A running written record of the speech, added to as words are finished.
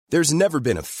There's never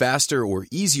been a faster or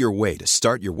easier way to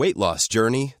start your weight loss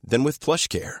journey than with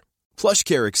PlushCare.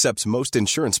 PlushCare accepts most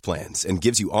insurance plans and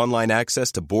gives you online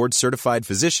access to board-certified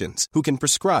physicians who can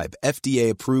prescribe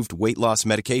FDA-approved weight loss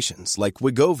medications like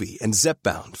Wegovy and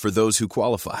Zepbound for those who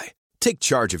qualify. Take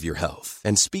charge of your health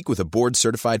and speak with a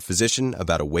board-certified physician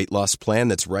about a weight loss plan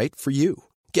that's right for you.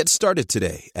 Get started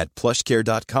today at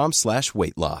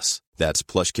plushcare.com/weight loss. That's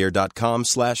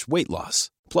plushcare.com/weight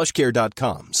loss.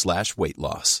 plushcare.com/weight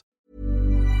loss.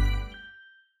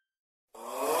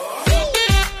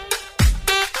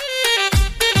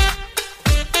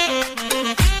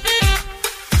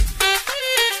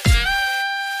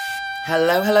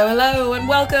 Hello, hello, hello, and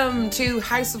welcome to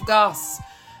House of Goss.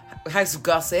 House of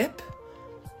Gossip.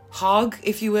 Hog,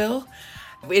 if you will.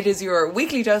 It is your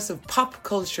weekly dose of pop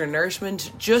culture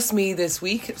nourishment. Just me this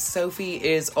week. Sophie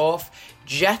is off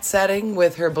jet-setting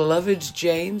with her beloved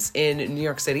James in New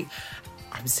York City.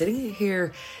 I'm sitting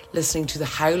here listening to the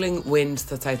howling wind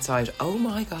that's outside. Oh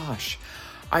my gosh.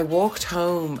 I walked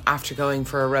home after going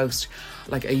for a roast.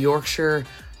 Like a Yorkshire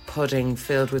pudding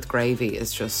filled with gravy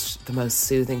is just the most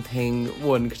soothing thing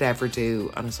one could ever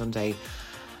do on a Sunday.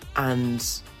 And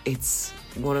it's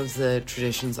one of the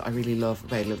traditions I really love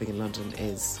about living in London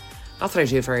is, not that I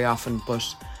do it very often, but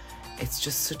it's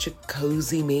just such a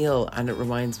cozy meal, and it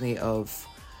reminds me of,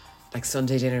 like,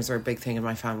 Sunday dinners are a big thing in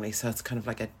my family, so it's kind of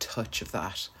like a touch of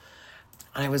that.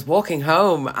 And I was walking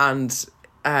home and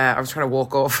I was trying to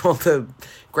walk off all the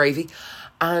gravy,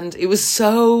 and it was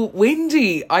so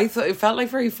windy. I thought it felt like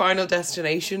very Final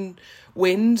Destination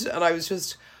wind, and I was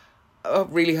just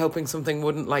really hoping something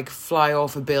wouldn't like fly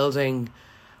off a building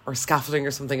or scaffolding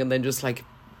or something and then just like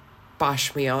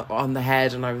bash me on the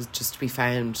head and I was just to be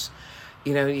found.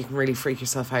 You know, you can really freak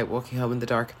yourself out walking home in the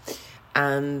dark.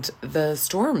 And the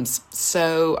storms.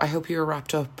 So I hope you're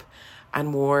wrapped up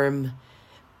and warm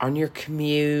on your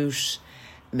commute.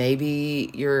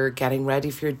 Maybe you're getting ready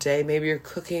for your day. Maybe you're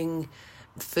cooking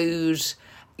food.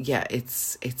 Yeah,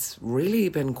 it's really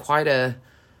been quite a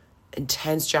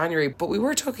intense January. But we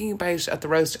were talking about at the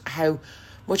roast how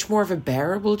much more of a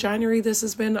bearable January this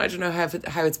has been. I don't know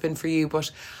how it's been for you,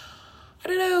 but I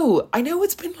don't know. I know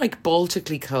it's been like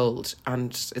Baltically cold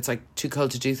and it's like too cold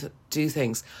to do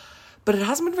things, but it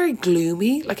hasn't been very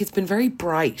gloomy. Like it's been very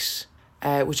bright,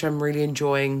 which I'm really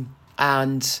enjoying.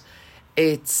 And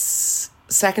it's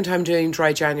second time doing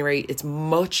dry January. It's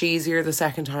much easier the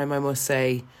second time, I must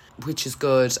say, which is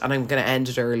good. And I'm going to end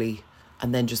it early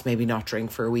and then just maybe not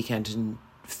drink for a weekend in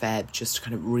Feb, just to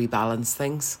kind of rebalance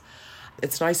things.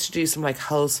 It's nice to do some like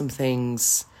wholesome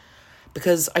things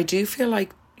because I do feel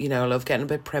like, you know, I love getting a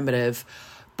bit primitive,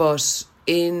 but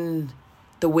in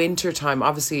the winter time,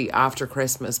 obviously after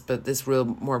Christmas, but this real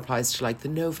more applies to like the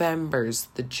Novembers,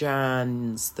 the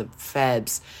Jans, the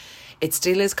Febs. It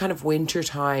still is kind of winter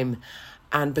time.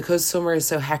 And because summer is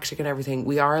so hectic and everything,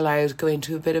 we are allowed to go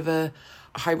into a bit of a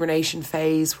hibernation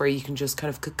phase where you can just kind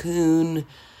of cocoon,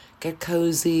 get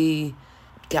cozy,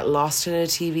 get lost in a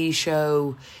TV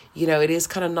show. You know, it is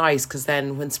kind of nice because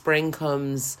then when spring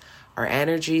comes, our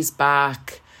energy's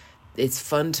back. It's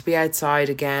fun to be outside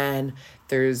again.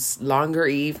 There's longer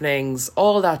evenings,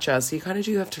 all that jazz. So you kind of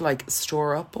do have to like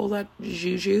store up all that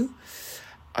juju.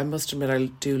 I must admit, I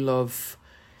do love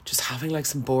just having like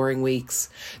some boring weeks.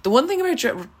 The one thing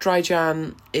about dry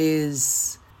Jan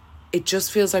is it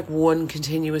just feels like one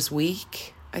continuous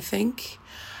week, I think.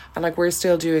 And like we're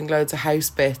still doing loads of house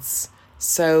bits.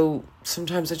 So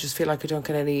sometimes I just feel like I don't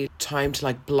get any time to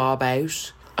like blob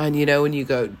out. And you know, when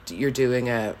you're doing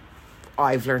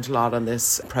I've learned a lot on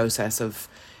this process of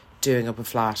doing up a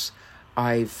flat.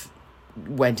 I've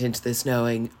went into this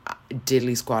knowing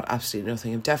diddly squat, absolutely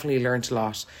nothing. I've definitely learned a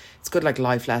lot. It's good like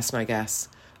life lesson, I guess.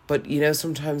 But you know,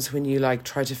 sometimes when you like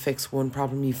try to fix one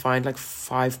problem, you find like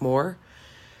 5 more.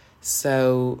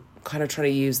 So kind of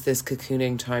trying to use this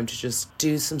cocooning time to just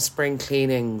do some spring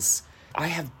cleanings. I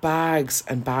have bags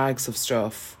and bags of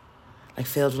stuff like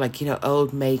filled with like, you know,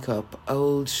 old makeup,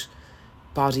 old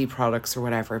body products or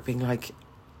whatever, being like,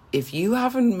 if you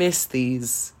haven't missed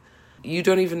these, you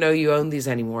don't even know you own these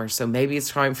anymore. So maybe it's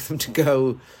time for them to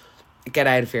go, get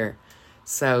out of here.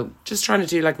 So just trying to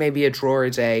do like maybe a drawer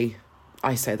a day.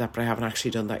 I say that, but I haven't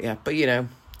actually done that yet. But you know,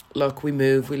 look, we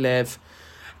move, we live.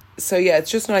 So yeah,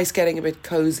 it's just nice getting a bit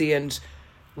cozy and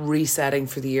resetting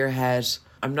for the year ahead.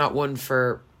 I'm not one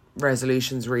for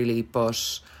resolutions really,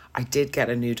 but I did get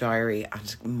a new diary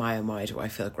and my oh my do I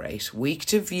feel great. Week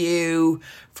to View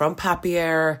from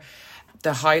Papier.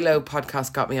 The High Low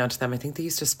podcast got me onto them. I think they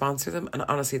used to sponsor them, and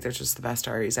honestly they're just the best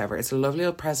diaries ever. It's a lovely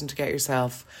little present to get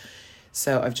yourself.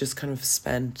 So I've just kind of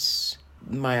spent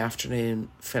my afternoon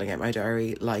filling out my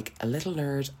diary like a little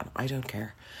nerd, and I don't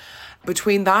care.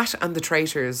 Between that and The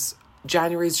Traitors,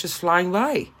 January's just flying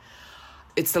by.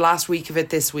 It's the last week of it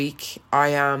this week. I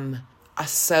am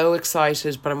so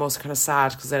excited, but I'm also kind of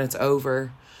sad because then it's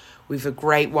over. We've a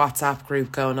great WhatsApp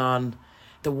group going on.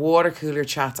 The water cooler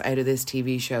chats out of this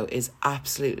TV show is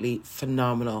absolutely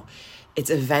phenomenal.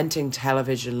 It's eventing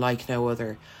television like no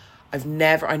other. I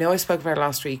know I spoke about it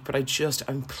last week, but I just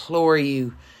implore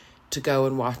you to go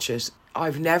and watch it.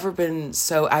 I've never been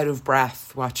so out of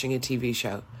breath watching a TV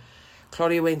show.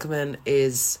 Claudia Winkleman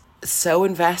is so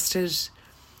invested.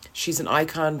 She's an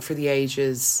icon for the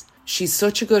ages. She's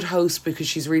such a good host because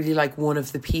she's really like one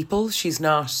of the people. She's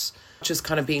not just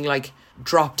kind of being like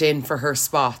dropped in for her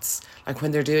spots. Like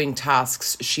when they're doing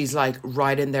tasks, she's like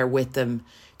right in there with them,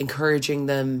 encouraging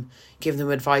them, giving them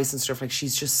advice and stuff. Like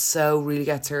she's just so really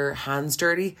gets her hands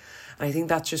dirty. And I think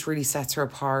that just really sets her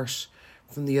apart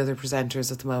from the other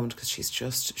presenters at the moment because she's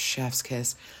just chef's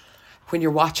kiss. When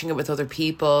you're watching it with other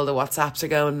people, the WhatsApps are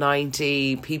going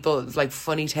 90, people like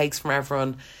funny takes from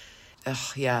everyone.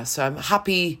 Yeah, so I'm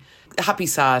happy,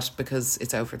 sad because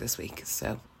it's over this week.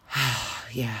 So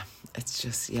yeah,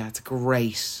 it's a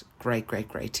great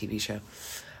TV show.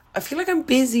 I feel like I'm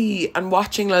busy and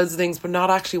watching loads of things, but not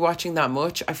actually watching that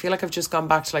much. I feel like I've just gone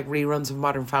back to like reruns of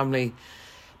Modern Family,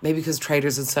 maybe because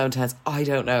Traitors is so intense. I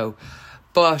don't know.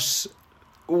 But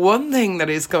one thing that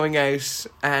is coming out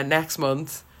next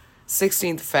month,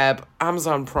 16th Feb,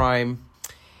 Amazon Prime,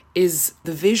 is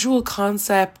the visual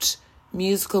concept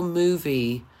musical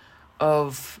movie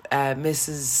of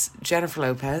Mrs. Jennifer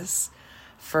Lopez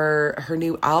for her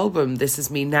new album, This Is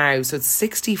Me Now. So it's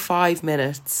 65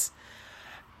 minutes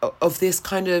of this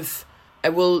kind of...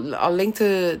 I'll link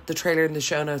the trailer in the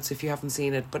show notes if you haven't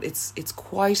seen it, but it's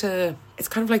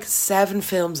kind of like 7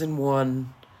 films in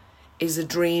one. Is it a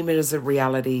dream? Is it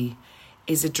reality?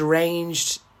 Is it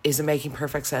deranged? Is it making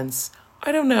perfect sense?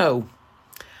 I don't know.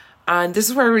 And this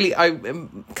is where I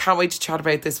can't wait to chat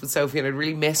about this with Sophie, and I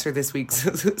really miss her this week.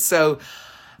 So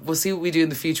we'll see what we do in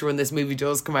the future when this movie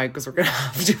does come out, because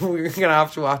we're gonna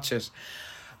have to watch it.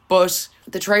 But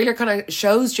the trailer kind of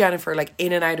shows Jennifer like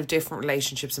in and out of different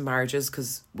relationships and marriages,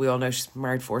 because we all know she's been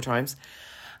married 4 times.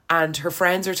 And her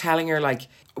friends are telling her like,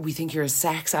 we think you're a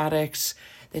sex addict.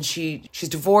 Then she's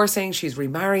divorcing, she's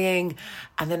remarrying,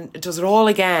 and then it does it all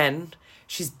again.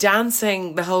 She's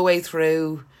dancing the whole way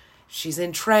through. She's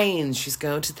in trains. She's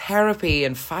going to therapy,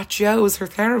 and Fat Joe is her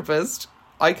therapist.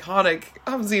 Iconic.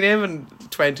 I haven't seen him in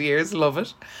 20 years. Love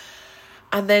it.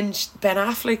 And then Ben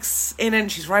Affleck's in it,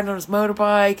 and she's riding on his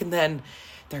motorbike, and then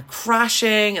they're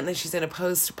crashing, and then she's in a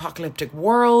post-apocalyptic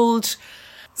world.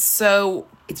 So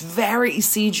it's very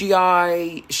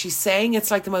CGI. She's saying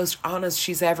it's like the most honest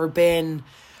she's ever been,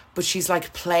 but she's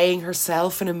like playing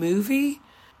herself in a movie,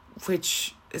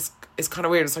 which is kind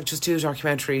of weird. It's like, just do a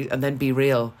documentary and then be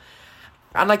real.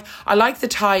 And like, I like the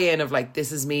tie-in of like,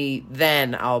 This Is Me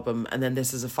Then album, and then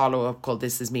this is a follow-up called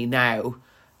This Is Me Now.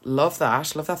 Love that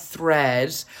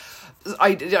thread.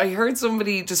 I heard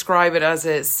somebody describe it as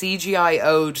a CGI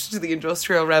ode to the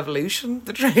Industrial Revolution,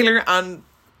 the trailer, and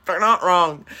they're not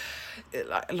wrong.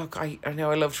 Look, I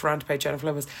know I love to rant about Jennifer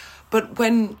Lopez, but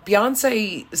when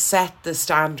Beyonce set the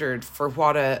standard for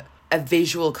what a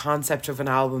visual concept of an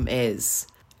album is,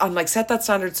 and like set that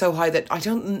standard so high that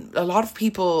a lot of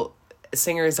people,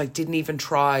 singers, like didn't even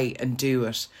try and do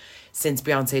it since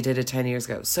Beyonce did it 10 years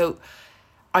ago. So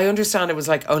I understand it was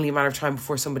like only a matter of time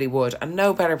before somebody would, and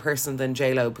no better person than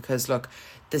J-Lo, because look,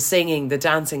 the singing, the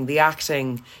dancing, the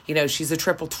acting, you know, she's a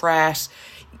triple threat.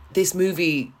 This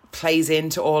movie plays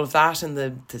into all of that, and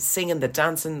the singing, the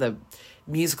dancing, the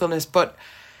musicalness, but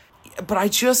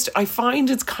I find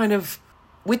it's kind of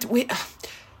with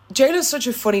J-Lo's such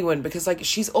a funny one, because like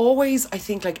she's always, I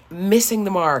think, like missing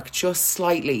the mark just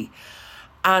slightly.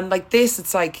 And like this,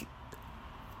 it's like,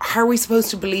 how are we supposed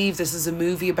to believe this is a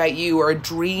movie about you or a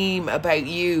dream about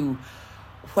you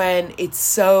when it's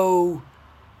so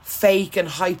fake and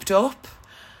hyped up?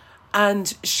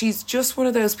 And she's just one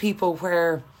of those people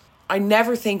where I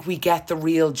never think we get the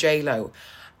real J-Lo.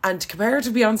 And to compare her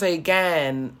to Beyonce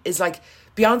again is like,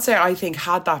 Beyonce, I think,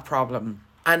 had that problem.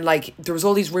 And like, there was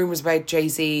all these rumours about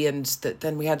Jay-Z, and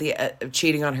then we had the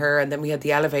cheating on her, and then we had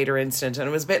the elevator incident. And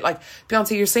it was a bit like,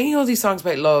 Beyonce, you're singing all these songs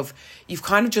about love. You've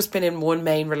kind of just been in one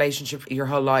main relationship your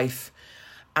whole life.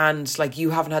 And like, you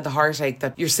haven't had the heartache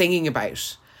that you're singing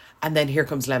about. And then here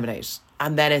comes Lemonade.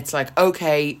 And then it's like,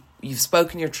 okay, you've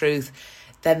spoken your truth.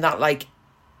 Then that like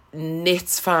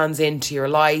knits fans into your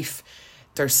life.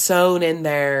 They're sewn in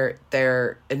there.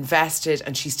 They're invested.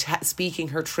 And she's speaking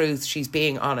her truth. She's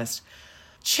being honest.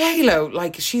 J-Lo,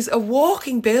 like, she's a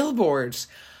walking billboard.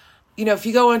 You know, if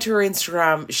you go onto her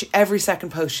Instagram, every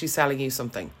second post she's selling you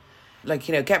something. Like,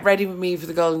 you know, get ready with me for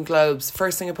the Golden Globes.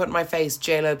 First thing I put in my face,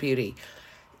 JLo Beauty.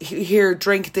 Here,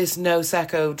 drink this no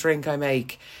secco drink I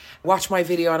make. Watch my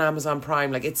video on Amazon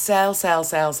Prime. Like, it's sell.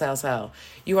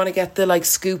 You want to get the, like,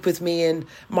 scoop with me in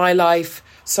my life,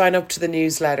 sign up to the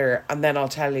newsletter, and then I'll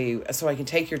tell you, so I can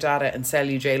take your data and sell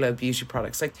you JLo Beauty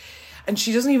products. Like, and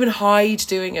she doesn't even hide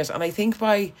doing it. And I think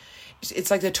it's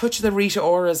like the touch of the Rita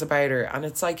Ora's about her. And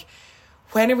it's like,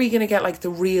 when are we going to get, like, the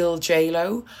real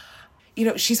JLo? You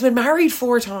know, she's been married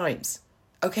 4 times,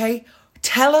 okay?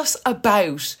 Tell us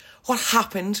about what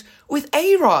happened with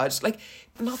A-Rod. Like,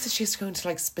 not that she's going to,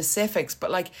 like, specifics,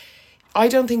 but, like, I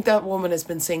don't think that woman has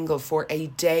been single for a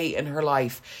day in her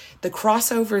life. The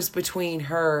crossovers between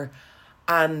her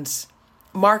and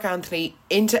Mark Anthony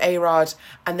into A-Rod,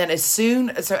 and then so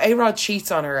A-Rod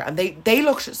cheats on her, and they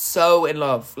looked so in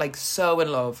love, like, so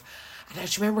in love. And I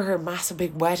just remember her massive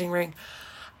big wedding ring.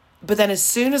 But then as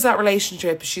soon as that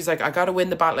relationship, she's like, I got to win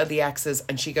the battle of the exes.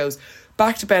 And she goes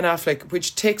back to Ben Affleck,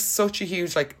 which ticks such a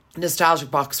huge, like,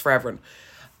 nostalgic box for everyone.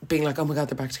 Being like, oh my God,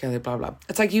 they're back together, blah, blah.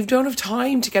 It's like, you don't have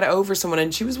time to get over someone.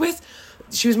 And she was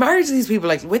married to these people,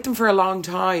 like, with them for a long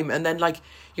time. And then, like,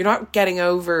 you're not getting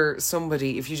over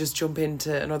somebody if you just jump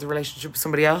into another relationship with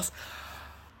somebody else.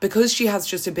 Because she has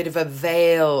just a bit of a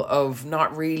veil of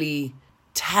not really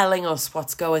telling us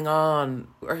what's going on,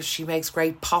 or she makes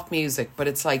great pop music, but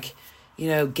it's like, you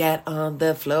know, get on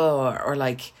the floor, or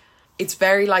like, it's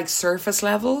very like surface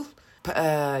level. We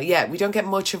don't get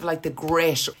much of like the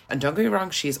grit. And don't get me wrong,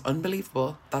 she is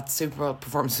unbelievable. That Super Bowl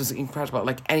performance was incredible.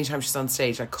 Like, anytime she's on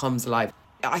stage, like, comes alive.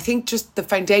 I think just the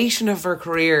foundation of her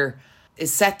career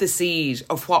is set the seed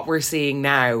of what we're seeing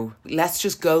now. Let's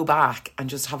just go back and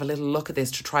just have a little look at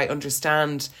this to try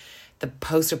understand the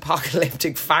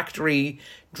post-apocalyptic factory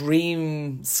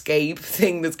dreamscape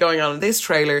thing that's going on in this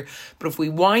trailer. But if we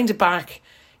wind it back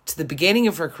to the beginning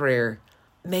of her career,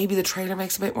 maybe the trailer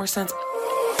makes a bit more sense.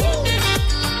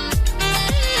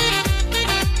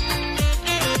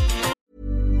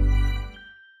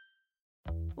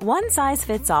 One size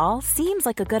fits all seems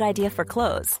like a good idea for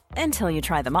clothes until you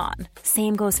try them on.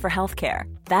 Same goes for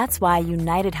healthcare. That's why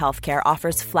United Healthcare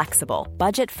offers flexible,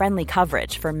 budget-friendly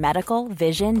coverage for medical,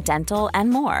 vision, dental, and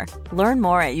more. Learn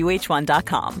more at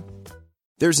uh1.com.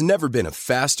 There's never been a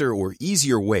faster or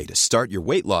easier way to start your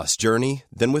weight loss journey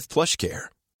than with PlushCare.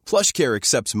 PlushCare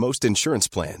accepts most insurance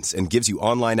plans and gives you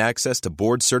online access to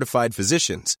board-certified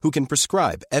physicians who can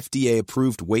prescribe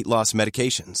FDA-approved weight loss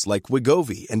medications like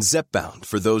Wegovy and Zepbound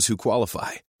for those who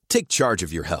qualify. Take charge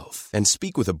of your health and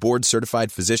speak with a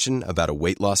board-certified physician about a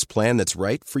weight loss plan that's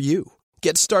right for you.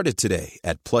 Get started today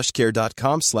at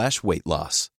plushcare.com/weight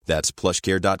loss. That's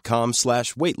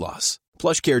plushcare.com/weight loss.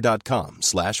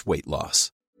 plushcare.com/weight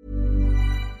loss.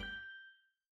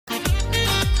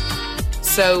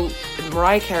 So,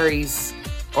 Mariah Carey's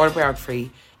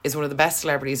autobiography is one of the best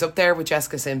celebrities, up there with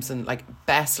Jessica Simpson, like,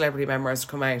 best celebrity memoirs to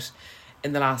come out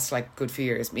in the last, like, good few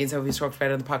years. Me and Sophie's talked about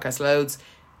it on the podcast loads.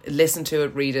 Listen to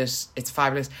it, read it. It's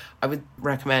fabulous. I would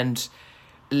recommend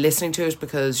listening to it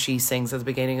because she sings at the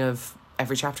beginning of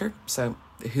every chapter. So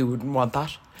who wouldn't want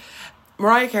that?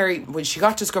 Mariah Carey, when she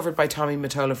got discovered by Tommy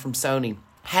Mottola from Sony,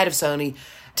 head of Sony,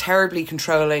 terribly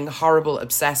controlling, horrible,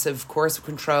 obsessive, coercive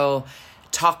control,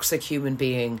 toxic human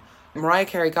being. Mariah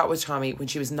Carey got with Tommy when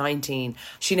she was 19.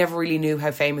 She never really knew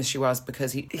how famous she was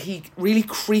because he really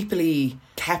creepily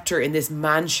kept her in this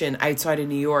mansion outside of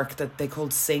New York that they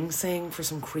called Sing Sing for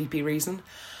some creepy reason.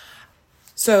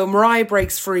 So Mariah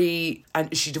breaks free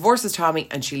and she divorces Tommy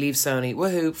and she leaves Sony.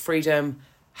 Woohoo, freedom,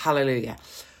 hallelujah.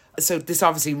 So this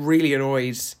obviously really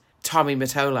annoyed Tommy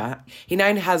Mottola. He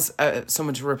now has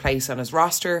someone to replace on his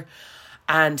roster,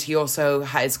 and he also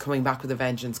is coming back with a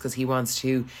vengeance because he wants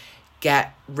to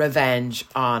get revenge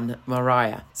on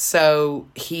Mariah. So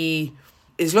he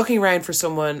is looking around for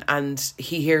someone and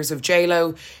he hears of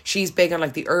JLo. She's big on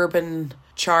like the urban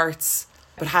charts,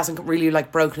 but hasn't really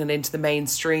like broken it into the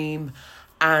mainstream.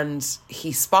 And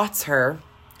he spots her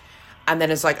and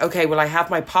then it's like, okay, well, I have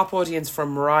my pop audience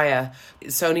from Mariah.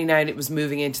 Sony now, it was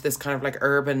moving into this kind of like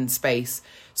urban space.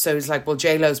 So he's like, well,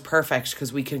 JLo's perfect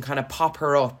because we can kind of pop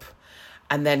her up.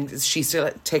 And then she still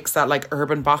ticks that like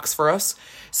urban box for us.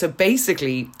 So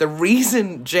basically, the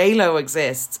reason JLo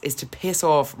exists is to piss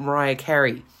off Mariah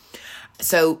Carey.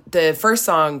 So the first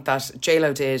song that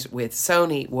JLo did with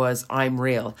Sony was I'm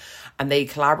Real. And they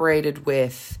collaborated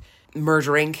with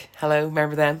Murder Inc. Hello,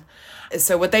 remember them?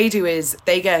 So what they do is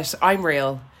they get I'm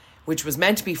Real, which was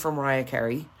meant to be for Mariah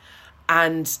Carey.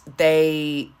 And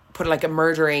they put like a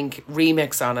Murder Inc.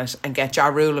 remix on it and get Ja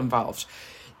Rule involved.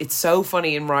 it's so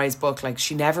funny in Mariah's book, like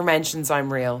she never mentions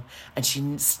I'm Real, and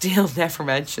she still never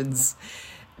mentions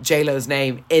J-Lo's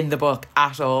name in the book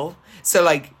at all. So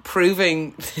like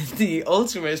proving the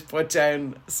ultimate put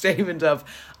down statement of,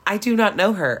 I do not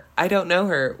know her. I don't know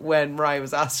her, when Mariah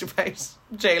was asked about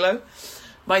J-Lo.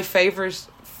 My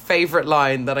favourite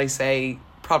line that I say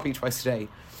probably twice a day.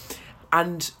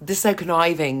 And this is how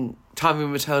conniving Tommy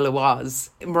Mottola was.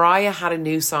 Mariah had a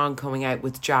new song coming out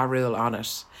with Ja Rule on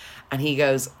it. And he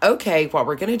goes, okay, what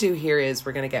we're going to do here is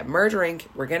we're going to get Murder Inc.,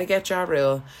 we're going to get Ja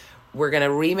Rule, we're going to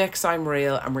remix I'm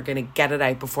Real, and we're going to get it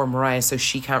out before Mariah so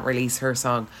she can't release her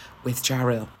song with Ja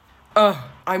Rule. Oh,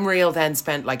 I'm Real then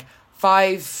spent like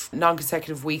 5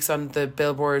 non-consecutive weeks on the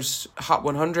Billboard Hot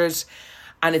 100,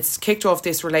 and it's kicked off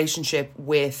this relationship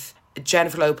with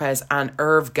Jennifer Lopez and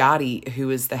Irv Gotti, who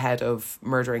was the head of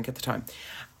Murder Inc. at the time.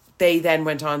 They then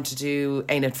went on to do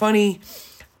Ain't It Funny.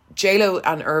 J-Lo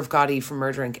and Irv Gotti from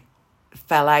Murder Inc.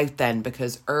 fell out then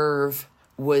because Irv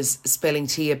was spilling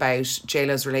tea about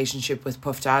J-Lo's relationship with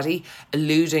Puff Daddy,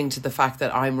 alluding to the fact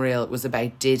that I'm Real was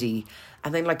about Diddy,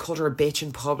 and then like called her a bitch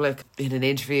in public in an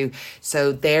interview.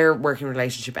 So their working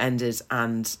relationship ended,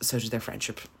 and so did their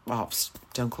friendship. Oh,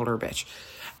 don't call her a bitch.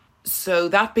 So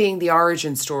that being the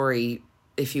origin story,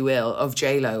 if you will, of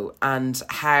J-Lo, and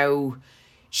how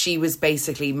she was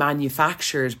basically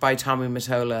manufactured by Tommy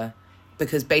Mottola,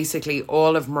 because basically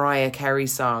all of Mariah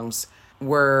Carey's songs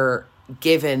were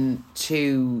given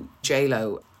to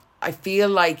J-Lo. I feel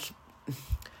like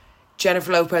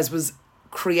Jennifer Lopez was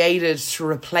created to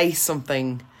replace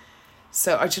something.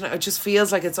 So I don't know, it just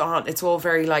feels like it's all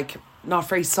very like not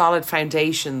very solid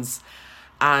foundations,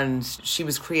 and she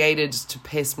was created to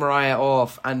piss Mariah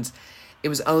off, and it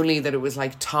was only that it was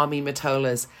like Tommy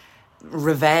Mottola's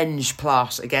revenge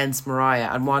plot against Mariah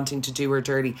and wanting to do her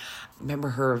dirty. Remember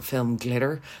her film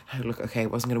Glitter? Look, okay,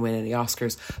 it wasn't going to win any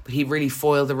Oscars, but he really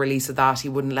foiled the release of that. He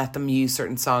wouldn't let them use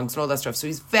certain songs and all that stuff. So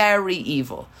he's very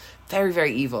evil, very,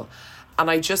 very evil.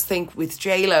 And I just think with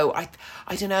J-Lo,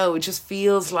 I don't know, it just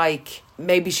feels like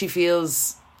maybe she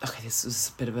feels, okay, this is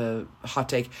a bit of a hot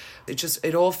take,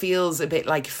 it all feels a bit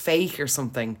like fake or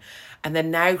something. And then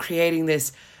now creating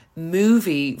this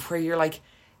movie where you're like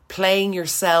playing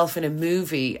yourself in a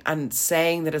movie and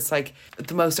saying that it's like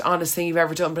the most honest thing you've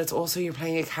ever done, but it's also you're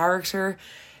playing a character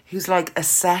who's like a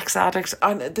sex addict.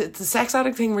 And the sex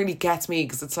addict thing really gets me,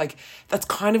 because it's like, that's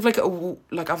kind of like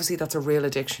obviously that's a real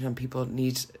addiction and people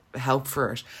need help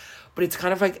for it, but it's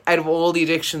kind of like, out of all the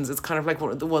addictions, it's kind of like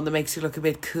the one that makes you look a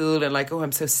bit cool and like, oh,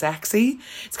 I'm so sexy.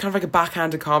 It's kind of like a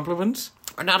backhanded compliment,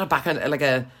 or not a backhand, like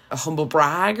a humble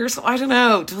brag or something. I don't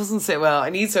know, it doesn't sit well. I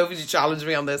need Sophie to challenge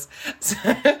me on this.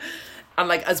 And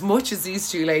like, as much as these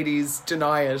two ladies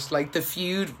deny it, like the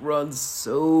feud runs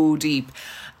so deep,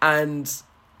 and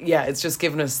yeah, it's just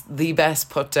given us the best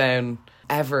put down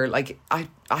ever. Like, I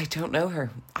don't know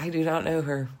her. I do not know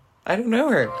her. I don't know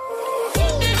her.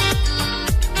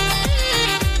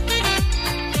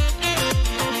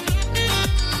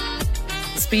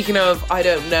 Speaking of I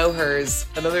don't know hers,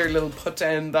 another little put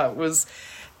down that was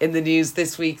in the news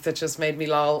this week that just made me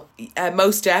lol.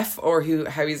 Mos Def, or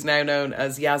how he's now known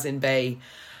as Yazin Bey,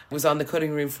 was on the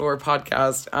Cutting Room Floor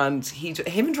podcast, and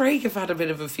him and Drake have had a bit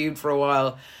of a feud for a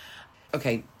while.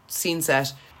 Okay, scene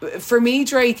set. For me,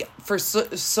 Drake, for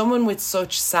someone with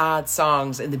such sad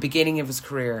songs in the beginning of his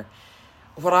career,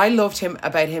 what I loved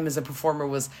about him as a performer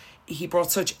was he brought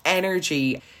such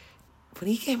energy. When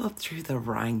he came up through the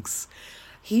ranks,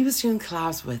 he was doing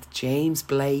collabs with James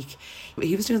Blake.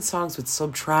 He was doing songs with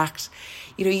Subtract.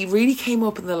 You know, he really came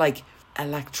up in the like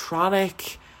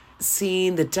electronic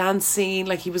scene, the dance scene.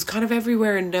 Like, he was kind of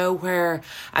everywhere and nowhere,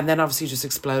 and then obviously just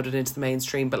exploded into the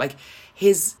mainstream. But like,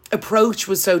 his approach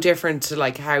was so different to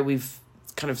like how we've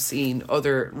kind of seen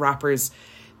other rappers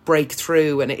break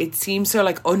through, and it seems so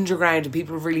like underground, and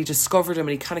people really discovered him,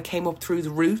 and he kind of came up through the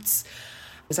roots.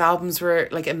 His albums were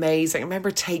like amazing. I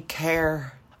remember Take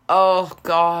Care. Oh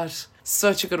God,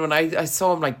 such a good one. I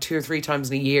saw him like 2 or 3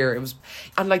 times in a year. It was,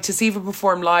 and like to see him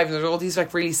perform live, and there's all these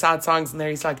like really sad songs in there,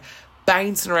 he's like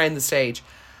bouncing around the stage.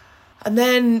 And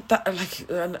then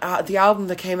the album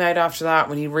that came out after that,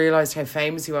 when he realised how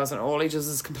famous he was, and all he does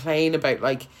is complain about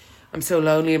like, I'm so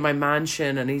lonely in my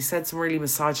mansion, and he said some really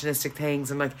misogynistic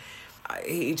things, and like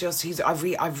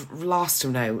I've lost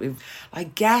him now.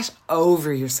 Like, get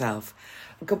over yourself.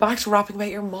 Go back to rapping about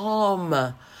your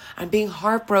mom and being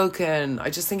heartbroken.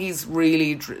 I just think he's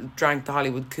really drank the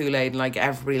Hollywood Kool-Aid, and like,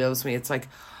 everybody loves me. It's like,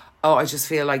 oh, I just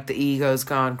feel like the ego's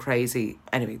gone crazy.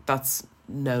 Anyway, that's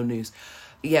no news.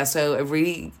 Yeah, so I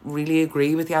really, really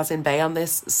agree with Yazin Bey on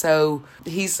this. So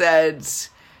he said,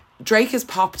 Drake is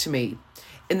pop to me.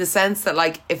 in the sense that,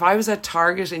 like, if I was at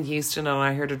Target in Houston and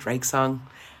I heard a Drake song,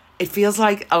 it feels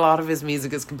like a lot of his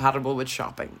music is compatible with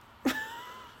shopping.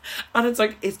 And it's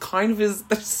like, it kind of is,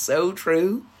 that's so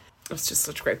true. It's just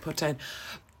such a great put down.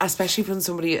 Especially from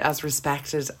somebody as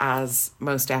respected as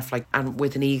Mos Def, like, and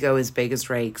with an ego as big as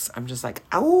Drake's. I'm just like,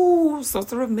 oh,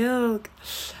 saucer of milk.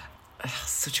 Ugh,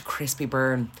 such a crispy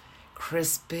burn.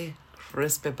 Crispy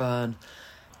burn.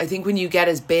 I think when you get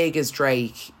as big as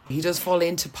Drake, he does fall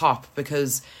into pop,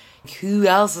 because who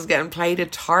else is getting played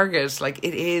at Target? Like,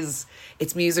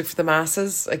 it's music for the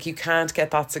masses. Like, you can't get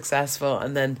that successful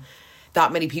and then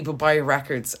that many people buy your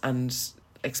records and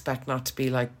expect not to be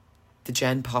like the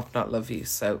gen pop not love you.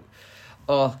 So,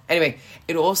 anyway,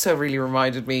 it also really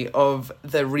reminded me of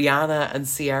the Rihanna and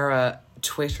Ciara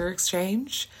Twitter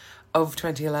exchange of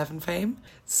 2011 fame.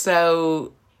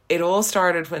 So it all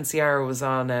started when Ciara was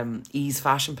on E's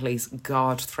Fashion Police.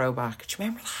 God, throwback. Do you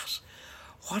remember that?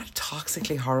 What a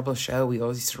toxically horrible show we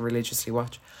always used to religiously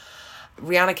watch.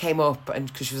 Rihanna came up, and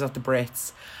because she was at the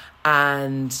Brits,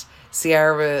 and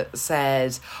Ciara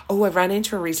said, oh, I ran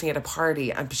into her recently at a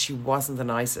party, but she wasn't the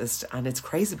nicest. And it's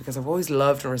crazy because I've always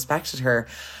loved and respected her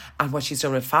and what she's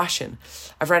done with fashion.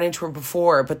 I've ran into her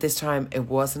before, but this time it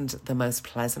wasn't the most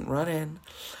pleasant run-in.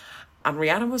 And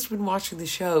Rihanna must have been watching the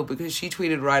show, because she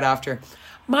tweeted right after,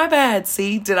 my bad,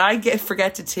 see, did I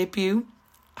forget to tip you?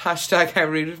 Hashtag how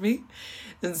rude of me.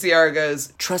 Then Ciara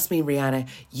goes, trust me, Rihanna,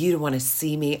 you don't want to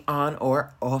see me on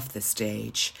or off the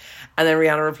stage. And then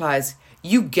Rihanna replies,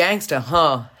 you gangsta,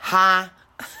 huh? Ha.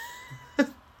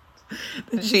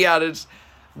 Then she added,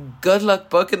 good luck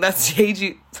booking that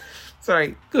stage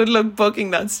good luck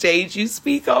booking that stage you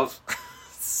speak of.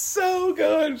 So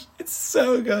good. It's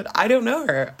so good. I don't know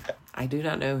her. I do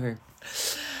not know her.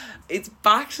 It's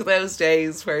back to those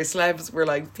days where celebs were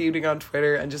like feuding on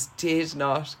Twitter and just did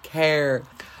not care.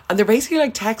 And they're basically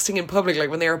like texting in public, like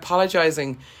when they were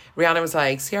apologising. Rihanna was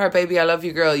like, Ciara, baby, I love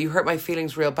you, girl. You hurt my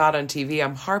feelings real bad on TV.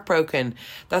 I'm heartbroken.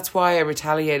 That's why I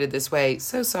retaliated this way.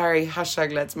 So sorry.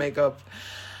 Hashtag let's make up.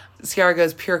 Ciara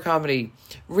goes, pure comedy.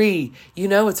 You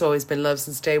know it's always been love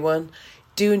since day one.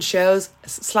 Doing shows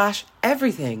 /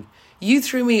 everything. You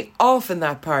threw me off in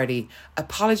that party.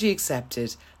 Apology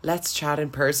accepted. Let's chat in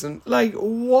person. Like,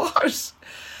 what?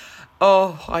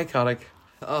 Oh, iconic.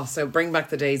 Oh, so bring back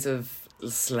the days of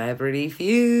celebrity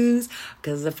feuds,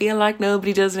 because I feel like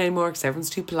nobody does it anymore because everyone's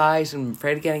too polite and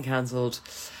afraid of getting cancelled.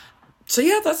 So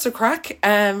yeah, that's the crack.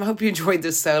 Hope you enjoyed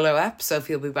this solo ep.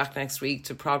 Sophie will be back next week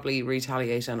to probably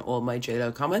retaliate on all my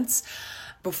JLo comments.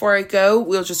 Before I go,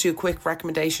 we'll just do a quick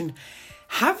recommendation.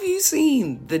 Have you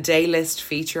seen the day list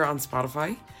feature on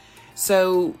Spotify?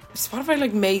 So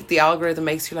Spotify the algorithm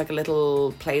makes you like a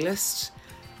little playlist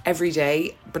every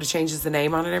day, but it changes the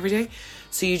name on it every day.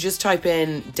 So you just type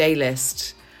in day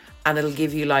list and it'll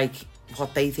give you like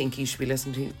what they think you should be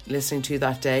listening to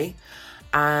that day.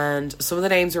 And some of the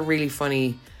names are really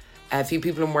funny. A few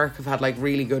people in work have had like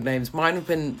really good names. Mine have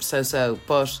been so,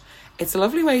 but it's a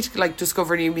lovely way to like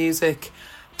discover new music.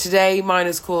 Today mine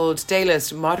is called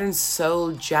Daylist Modern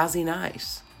Soul Jazzy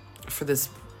Night for this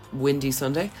windy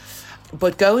Sunday.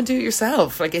 But go and do it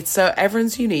yourself. Like, it's so,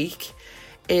 everyone's unique.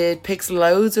 It picks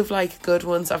loads of like good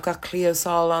ones. I've got Cleo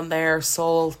Sol on there,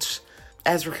 Salt,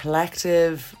 Ezra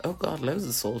Collective. Oh God, loads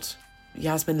of Salt.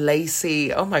 Yasmin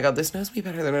Lacey. Oh my God, this knows me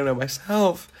better than I know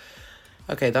myself.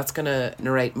 Okay, that's going to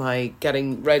narrate my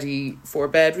getting ready for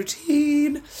bed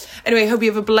routine. Anyway, hope you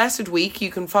have a blessed week. You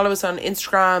can follow us on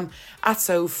Instagram at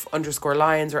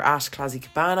 @Soph_Lions or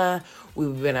 @ClazzyCabana.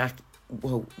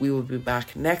 We will be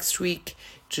back next week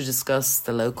to discuss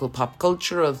the local pop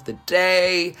culture of the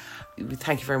day.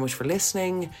 Thank you very much for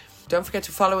listening. Don't forget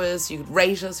to follow us. You could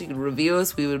rate us. You could review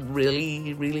us. We would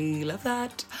really, really love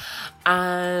that.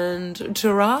 And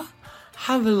ta-ra.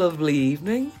 Have a lovely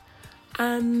evening.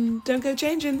 And don't go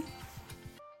changing.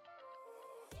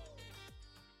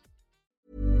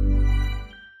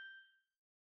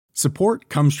 Support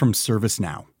comes from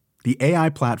ServiceNow, the AI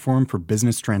platform for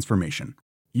business transformation.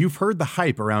 You've heard the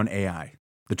hype around AI.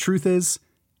 The truth is,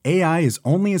 AI is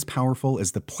only as powerful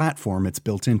as the platform it's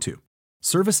built into.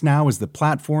 ServiceNow is the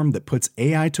platform that puts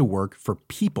AI to work for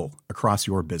people across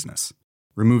your business,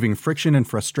 removing friction and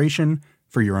frustration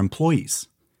for your employees,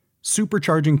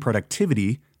 supercharging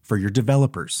productivity for your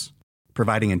developers,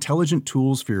 providing intelligent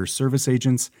tools for your service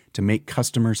agents to make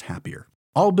customers happier,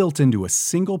 all built into a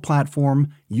single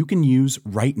platform you can use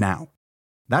right now.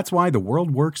 That's why the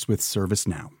world works with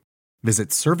ServiceNow. Visit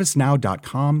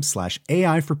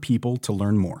servicenow.com/AI for people to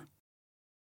learn more.